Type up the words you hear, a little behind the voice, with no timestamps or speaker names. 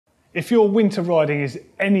If your winter riding is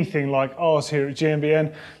anything like ours here at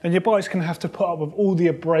GMBN, then your bike's going to have to put up with all the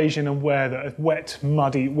abrasion and wear that a wet,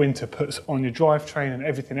 muddy winter puts on your drivetrain and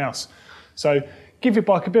everything else. So give your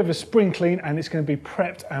bike a bit of a spring clean and it's going to be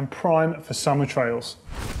prepped and primed for summer trails.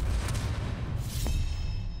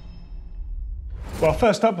 Well,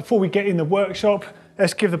 first up, before we get in the workshop,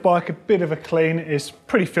 let's give the bike a bit of a clean. It's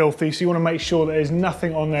pretty filthy, so you want to make sure that there's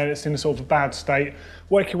nothing on there that's in a sort of a bad state.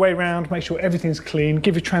 Work your way around, make sure everything's clean,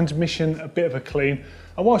 give your transmission a bit of a clean.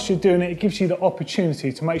 And whilst you're doing it, it gives you the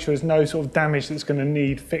opportunity to make sure there's no sort of damage that's going to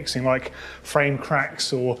need fixing, like frame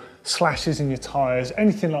cracks or slashes in your tyres,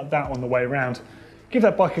 anything like that on the way around. Give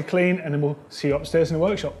that bike a clean and then we'll see you upstairs in the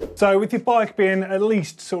workshop. So with your bike being at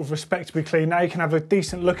least sort of respectably clean, now you can have a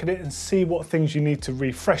decent look at it and see what things you need to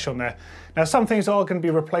refresh on there. Now some things are going to be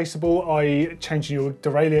replaceable, i.e. changing your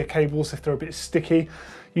derailleur cables if they're a bit sticky.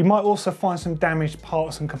 You might also find some damaged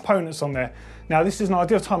parts and components on there. Now this is an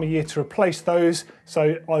ideal time of year to replace those,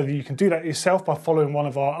 so either you can do that yourself by following one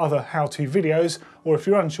of our other how-to videos, or if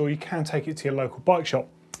you're unsure, you can take it to your local bike shop.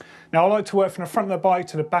 Now I like to work from the front of the bike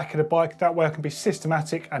to the back of the bike, that way I can be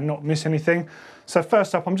systematic and not miss anything. So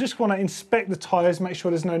first up, I'm just want to inspect the tyres, make sure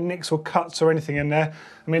there's no nicks or cuts or anything in there.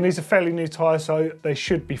 I mean, these are fairly new tyres, so they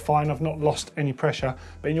should be fine. I've not lost any pressure,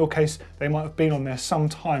 but in your case, they might have been on there some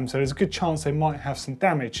time, so there's a good chance they might have some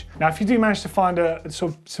damage. Now, if you do manage to find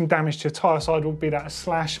some damage to your tyre side, will be that a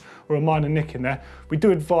slash or a minor nick in there, we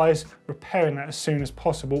do advise repairing that as soon as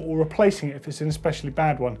possible or replacing it if it's an especially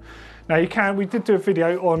bad one. Now we did do a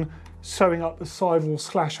video on sewing up the sidewall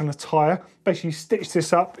slash on a tyre. Basically you stitch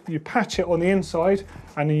this up, you patch it on the inside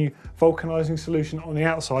and then you vulcanising solution on the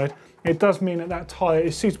outside. It does mean that that tyre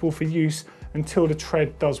is suitable for use until the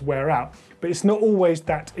tread does wear out, but it's not always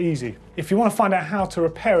that easy. If you want to find out how to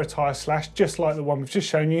repair a tyre slash just like the one we've just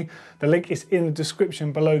shown you, the link is in the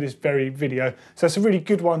description below this very video. So it's a really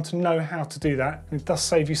good one to know how to do that, and it does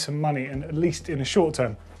save you some money, and at least in the short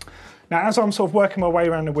term. Now, as I'm sort of working my way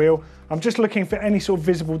around the wheel, I'm just looking for any sort of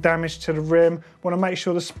visible damage to the rim. Want to make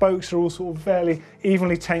sure the spokes are all sort of fairly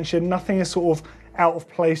evenly tensioned, nothing is sort of out of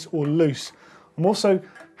place or loose. I'm also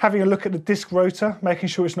having a look at the disc rotor, making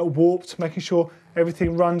sure it's not warped, making sure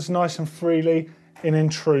everything runs nice and freely in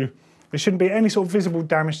and true. There shouldn't be any sort of visible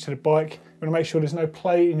damage to the bike. You want to make sure there's no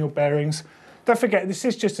play in your bearings. Don't forget, this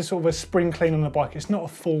is just a sort of a spring clean on the bike. It's not a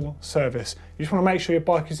full service. You just want to make sure your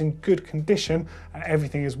bike is in good condition and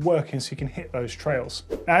everything is working so you can hit those trails.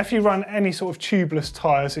 Now, if you run any sort of tubeless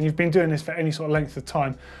tyres and you've been doing this for any sort of length of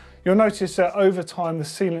time, you'll notice that over time the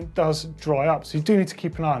sealant does dry up. So you do need to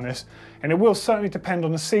keep an eye on this. And it will certainly depend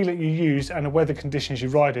on the sealant you use and the weather conditions you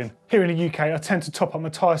ride in. Here in the UK, I tend to top up my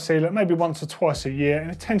tyre sealant maybe once or twice a year,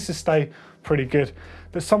 and it tends to stay pretty good.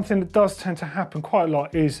 But something that does tend to happen quite a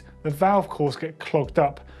lot is the valve cores get clogged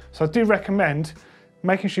up. So I do recommend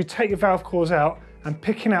making sure you take your valve cores out and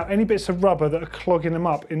picking out any bits of rubber that are clogging them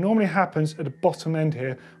up. It normally happens at the bottom end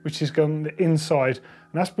here, which is going on the inside,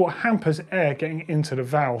 and that's what hampers air getting into the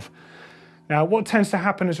valve. Now, what tends to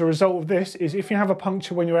happen as a result of this is if you have a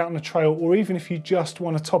puncture when you're out on the trail, or even if you just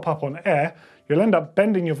want to top up on air, you'll end up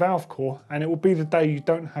bending your valve core, and it will be the day you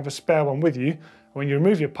don't have a spare one with you. When you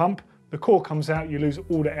remove your pump, the core comes out, you lose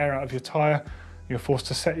all the air out of your tyre. You're forced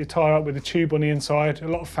to set your tyre up with a tube on the inside, a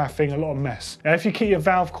lot of faffing, a lot of mess. Now, if you keep your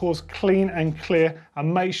valve cores clean and clear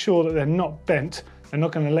and make sure that they're not bent, they're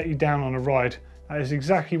not going to let you down on a ride. That is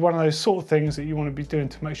exactly one of those sort of things that you want to be doing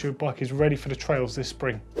to make sure your bike is ready for the trails this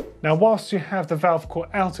spring. Now, whilst you have the valve core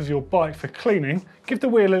out of your bike for cleaning, give the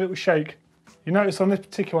wheel a little shake. You notice on this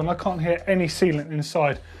particular one, I can't hear any sealant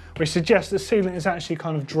inside, which suggests the sealant is actually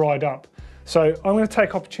kind of dried up. So I'm going to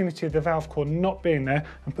take opportunity of the valve core not being there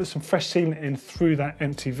and put some fresh sealant in through that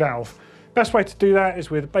empty valve. Best way to do that is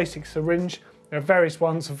with a basic syringe. There are various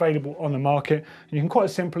ones available on the market, and you can quite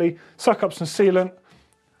simply suck up some sealant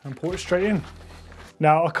and pour it straight in.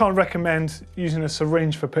 Now, I can't recommend using a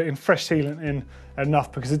syringe for putting fresh sealant in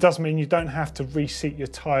enough, because it does mean you don't have to reseat your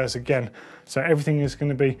tyres again. So everything is going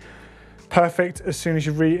to be perfect as soon as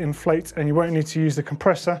you re-inflate, and you won't need to use the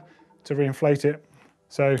compressor to re-inflate it.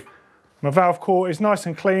 So my valve core is nice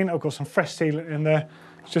and clean. I've got some fresh sealant in there.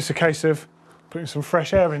 It's just a case of putting some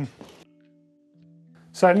fresh air in.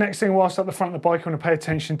 So next thing, whilst at the front of the bike, you want to pay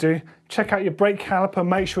attention to, check out your brake caliper,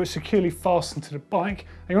 make sure it's securely fastened to the bike,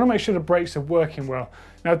 and you want to make sure the brakes are working well.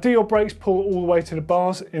 Now, do your brakes pull all the way to the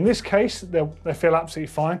bars? In this case, they feel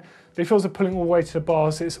absolutely fine. If it feels they're pulling all the way to the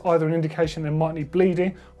bars, it's either an indication they might need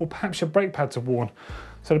bleeding, or perhaps your brake pads are worn.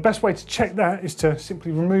 So the best way to check that is to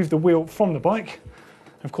simply remove the wheel from the bike.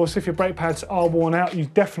 Of course, if your brake pads are worn out, you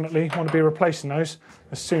definitely want to be replacing those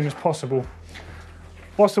as soon as possible.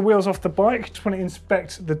 Whilst the wheel's off the bike, just want to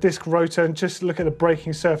inspect the disc rotor and just look at the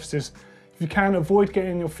braking surfaces. If you can, avoid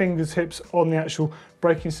getting your fingertips on the actual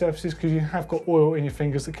braking surfaces because you have got oil in your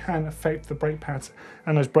fingers that can affect the brake pads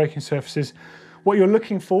and those braking surfaces. What you're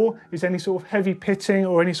looking for is any sort of heavy pitting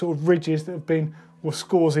or any sort of ridges that have been, or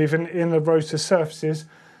scores even, in the rotor surfaces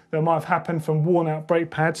that might have happened from worn out brake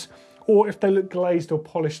pads, or if they look glazed or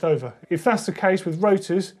polished over. If that's the case with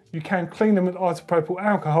rotors, you can clean them with isopropyl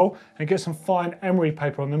alcohol and get some fine emery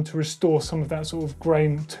paper on them to restore some of that sort of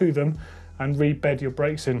grain to them and rebed your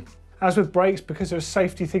brakes in. As with brakes, because they're a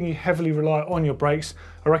safety thing, you heavily rely on your brakes.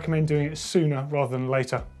 I recommend doing it sooner rather than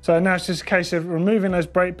later. So now it's just a case of removing those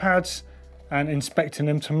brake pads and inspecting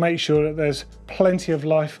them to make sure that there's plenty of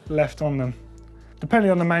life left on them.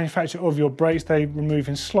 Depending on the manufacturer of your brakes, they remove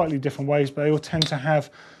in slightly different ways, but they all tend to have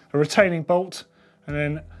a retaining bolt and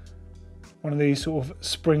then one of these sort of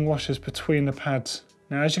spring washers between the pads.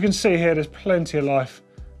 Now, as you can see here, there's plenty of life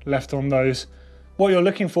left on those. What you're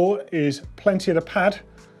looking for is plenty of the pad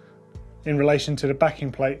in relation to the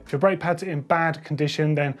backing plate. If your brake pads are in bad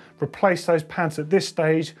condition, then replace those pads at this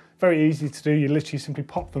stage. Very easy to do. You literally simply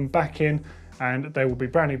pop them back in and they will be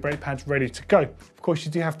brand new brake pads ready to go. Of course,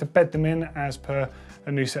 you do have to bed them in as per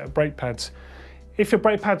a new set of brake pads. If your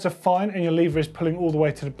brake pads are fine and your lever is pulling all the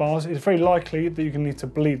way to the bars, it's very likely that you're going to need to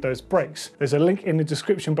bleed those brakes. There's a link in the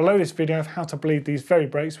description below this video of how to bleed these very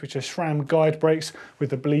brakes, which are SRAM guide brakes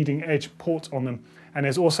with the bleeding edge port on them. And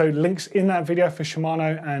there's also links in that video for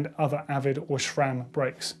Shimano and other Avid or SRAM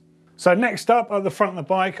brakes. So next up, at the front of the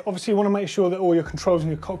bike, obviously you want to make sure that all your controls in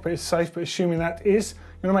your cockpit is safe, but assuming that is,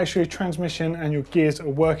 you want to make sure your transmission and your gears are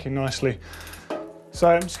working nicely. So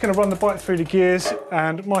I'm just going to run the bike through the gears,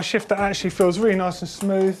 and my shifter actually feels really nice and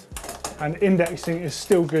smooth, and indexing is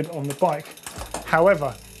still good on the bike.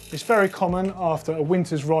 However, it's very common after a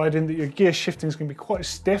winter's riding that your gear shifting is going to be quite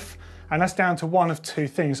stiff, and that's down to one of two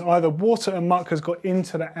things. Either water and muck has got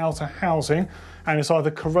into the outer housing and it's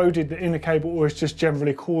either corroded the inner cable or it's just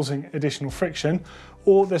generally causing additional friction,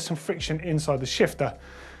 or there's some friction inside the shifter.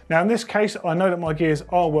 Now in this case, I know that my gears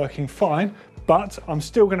are working fine, but I'm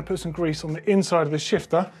still going to put some grease on the inside of the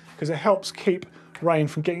shifter because it helps keep rain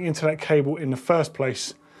from getting into that cable in the first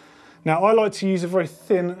place. Now I like to use a very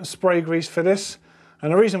thin spray grease for this,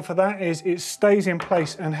 and the reason for that is it stays in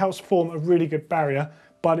place and helps form a really good barrier,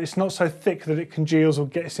 but it's not so thick that it congeals or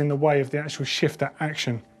gets in the way of the actual shifter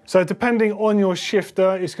action. So depending on your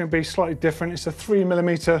shifter, it's going to be slightly different. It's a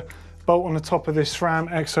 3mm bolt on the top of this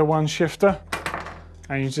SRAM X01 shifter,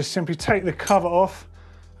 and you just simply take the cover off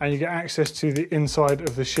and you get access to the inside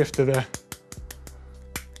of the shifter there.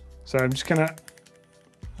 So I'm just going to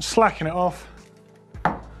slacken it off,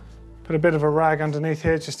 put a bit of a rag underneath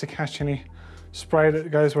here just to catch any spray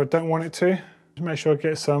that goes where I don't want it to. Just make sure I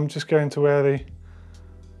get some, just going to where the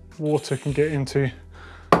water can get into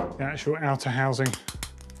the actual outer housing.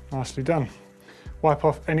 Nicely done. Wipe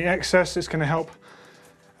off any excess. It's going to help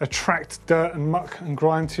attract dirt and muck and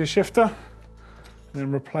grime to your shifter, and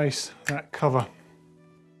then replace that cover.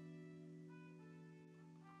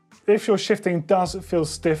 If your shifting does feel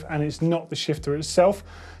stiff and it's not the shifter itself,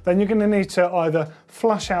 then you're going to need to either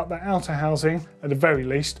flush out the outer housing at the very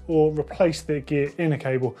least, or replace the gear inner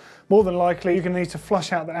cable. More than likely, you're going to need to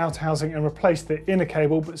flush out the outer housing and replace the inner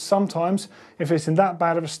cable, but sometimes, if it's in that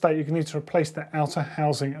bad of a state, you're going to need to replace the outer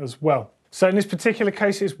housing as well. So in this particular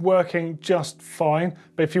case, it's working just fine,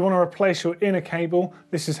 but if you want to replace your inner cable,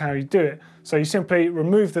 this is how you do it. So you simply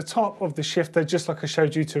remove the top of the shifter, just like I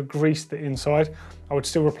showed you, to grease the inside. I would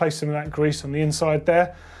still replace some of that grease on the inside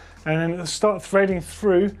there, and then start threading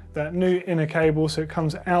through that new inner cable so it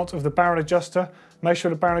comes out of the barrel adjuster. Make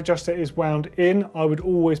sure the barrel adjuster is wound in. I would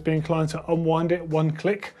always be inclined to unwind it one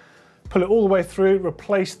click. Pull it all the way through,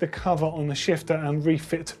 replace the cover on the shifter and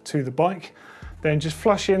refit to the bike. Then just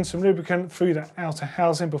flush in some lubricant through that outer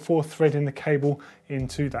housing before threading the cable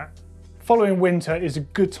into that. Following winter is a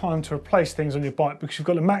good time to replace things on your bike because you've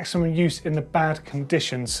got the maximum use in the bad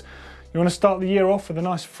conditions. You want to start the year off with a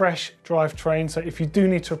nice fresh drivetrain, so if you do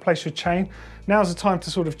need to replace your chain, now's the time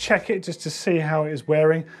to sort of check it just to see how it is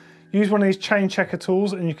wearing. Use one of these chain checker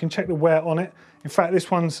tools and you can check the wear on it. In fact, this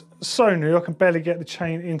one's so new I can barely get the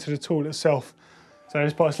chain into the tool itself. So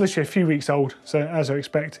this bike's literally a few weeks old, so as I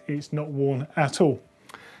expect, it's not worn at all.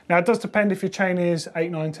 Now it does depend if your chain is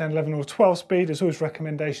 8, 9, 10, 11 or 12 speed. There's always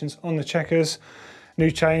recommendations on the checkers. New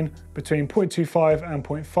chain between 0.25 and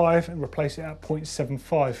 0.5 and replace it at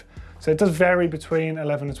 0.75. So it does vary between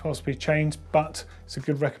 11 and 12 speed chains, but it's a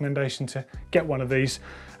good recommendation to get one of these.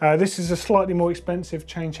 This is a slightly more expensive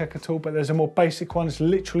chain checker tool, but there's a more basic one. It's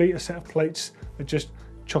literally a set of plates that just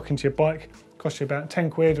chock into your bike. Cost you about 10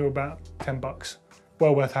 quid or about 10 bucks.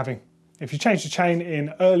 Well worth having. If you change the chain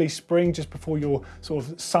in early spring, just before your sort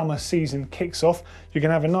of summer season kicks off, you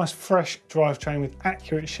can have a nice fresh drivetrain with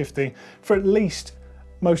accurate shifting for at least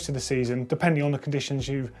most of the season, depending on the conditions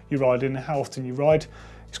you ride in and how often you ride.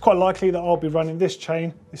 It's quite likely that I'll be running this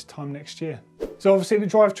chain this time next year. So obviously the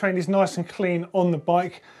drivetrain is nice and clean on the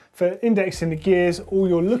bike. For indexing the gears, all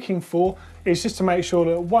you're looking for is just to make sure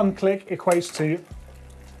that one click equates to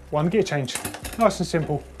one gear change. Nice and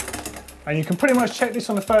simple. And you can pretty much check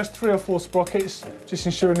this on the first 3 or 4 sprockets, just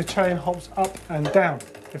ensuring the chain hops up and down.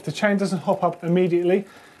 If the chain doesn't hop up immediately,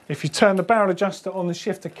 if you turn the barrel adjuster on the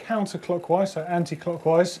shifter counterclockwise, so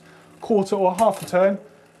anti-clockwise, quarter or half a turn,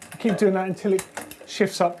 keep doing that until it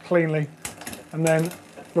shifts up cleanly. And then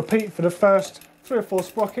repeat for the first 3 or 4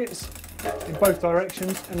 sprockets in both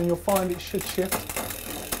directions, and then you'll find it should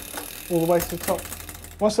shift all the way to the top.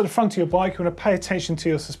 Once at the front of your bike, you want to pay attention to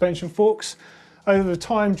your suspension forks. Over the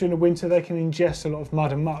time during the winter, they can ingest a lot of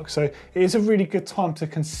mud and muck, so it is a really good time to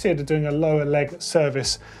consider doing a lower leg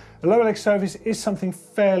service. A lower leg service is something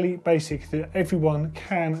fairly basic that everyone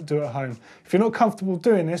can do at home. If you're not comfortable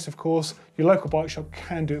doing this, of course, your local bike shop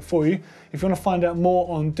can do it for you. If you want to find out more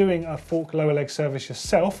on doing a fork lower leg service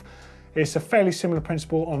yourself, it's a fairly similar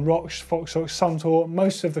principle on Rocks, Foxrock, Suntour,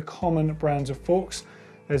 most of the common brands of forks.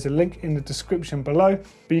 There's a link in the description below,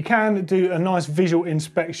 but you can do a nice visual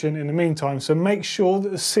inspection in the meantime. So make sure that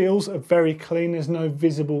the seals are very clean, there's no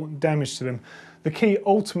visible damage to them. The key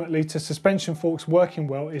ultimately to suspension forks working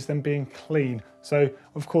well is them being clean. So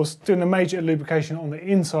of course, doing a major lubrication on the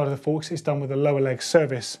inside of the forks is done with a lower leg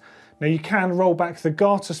service. Now you can roll back the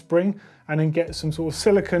garter spring and then get some sort of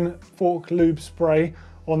silicone fork lube spray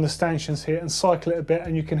on the stanchions here and cycle it a bit,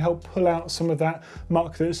 and you can help pull out some of that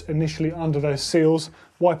muck that's initially under those seals,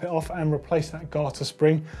 wipe it off and replace that garter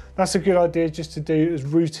spring. That's a good idea just to do as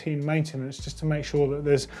routine maintenance, just to make sure that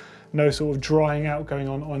there's no sort of drying out going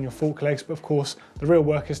on your fork legs, but of course the real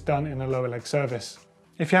work is done in a lower leg service.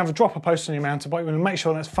 If you have a dropper post on your mountain bike, you want to make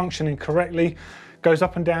sure that's functioning correctly, goes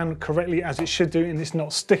up and down correctly as it should do, and it's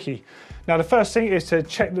not sticky. Now the first thing is to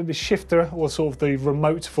check that the shifter, or sort of the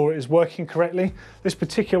remote for it, is working correctly. This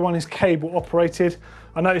particular one is cable operated.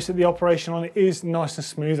 I noticed that the operation on it is nice and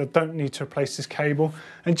smooth. I don't need to replace this cable,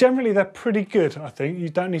 and generally they're pretty good. I think you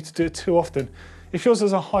don't need to do it too often. If yours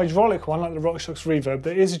is a hydraulic one like the RockShox Reverb,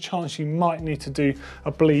 there is a chance you might need to do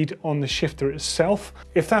a bleed on the shifter itself.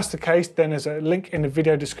 If that's the case, then there's a link in the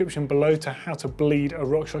video description below to how to bleed a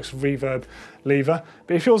RockShox Reverb lever.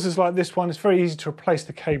 But if yours is like this one, it's very easy to replace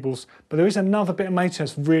the cables, but there is another bit of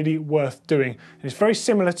maintenance really worth doing. And it's very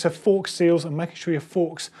similar to fork seals and making sure your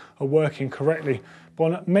forks are working correctly. But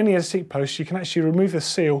on many of the seat posts, you can actually remove the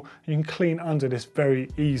seal and you can clean under this very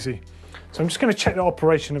easy. So I'm just going to check the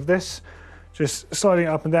operation of this. Just sliding it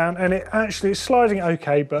up and down, and it's sliding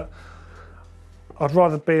okay, but I'd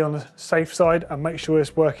rather be on the safe side and make sure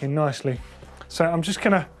it's working nicely. So I'm just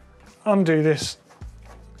going to undo this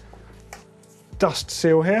dust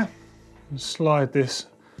seal here and slide this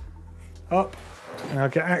up, and I'll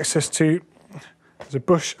get access to, there's a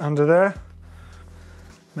bush under there.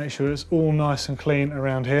 Make sure it's all nice and clean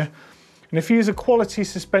around here. And if you use a quality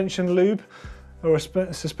suspension lube or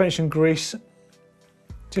a suspension grease,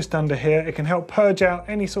 just under here, it can help purge out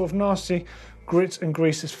any sort of nasty grit and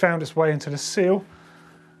grease that's found its way into the seal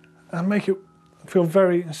and make it feel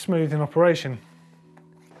very smooth in operation.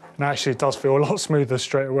 And actually it does feel a lot smoother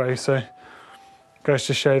straight away, so it goes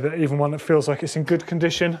to show that even one that feels like it's in good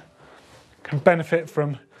condition can benefit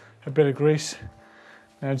from a bit of grease.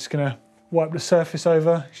 Now I'm just going to wipe the surface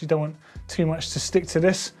over, because you don't want too much to stick to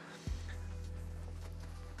this,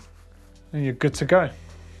 and you're good to go.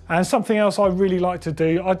 And something else I really like to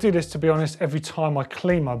do, I do this to be honest every time I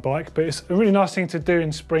clean my bike, but it's a really nice thing to do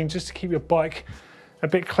in spring just to keep your bike a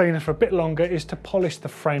bit cleaner for a bit longer, is to polish the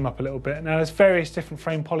frame up a little bit. Now there's various different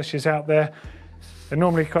frame polishes out there. They're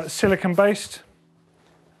normally quite silicone based.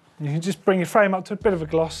 You can just bring your frame up to a bit of a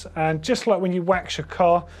gloss, and just like when you wax your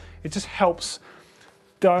car, it just helps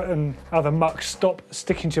dirt and other muck stop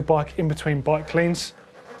sticking to your bike in between bike cleans.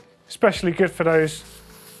 Especially good for those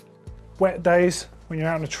wet days when you're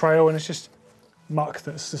out on the trail and it's just muck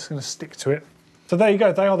that's just going to stick to it. So there you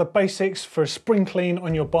go, they are the basics for a spring clean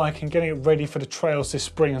on your bike and getting it ready for the trails this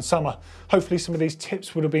spring and summer. Hopefully some of these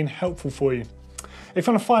tips would have been helpful for you. If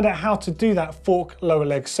you want to find out how to do that fork lower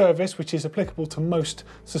leg service, which is applicable to most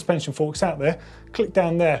suspension forks out there, click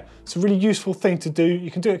down there. It's a really useful thing to do. You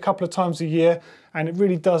can do it a couple of times a year and it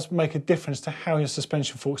really does make a difference to how your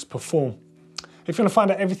suspension forks perform. If you want to find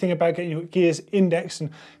out everything about getting your gears indexed and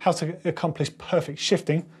how to accomplish perfect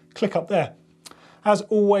shifting, click up there. As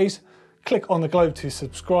always, click on the globe to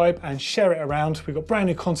subscribe and share it around. We've got brand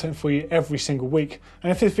new content for you every single week.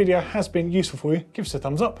 And if this video has been useful for you, give us a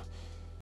thumbs up.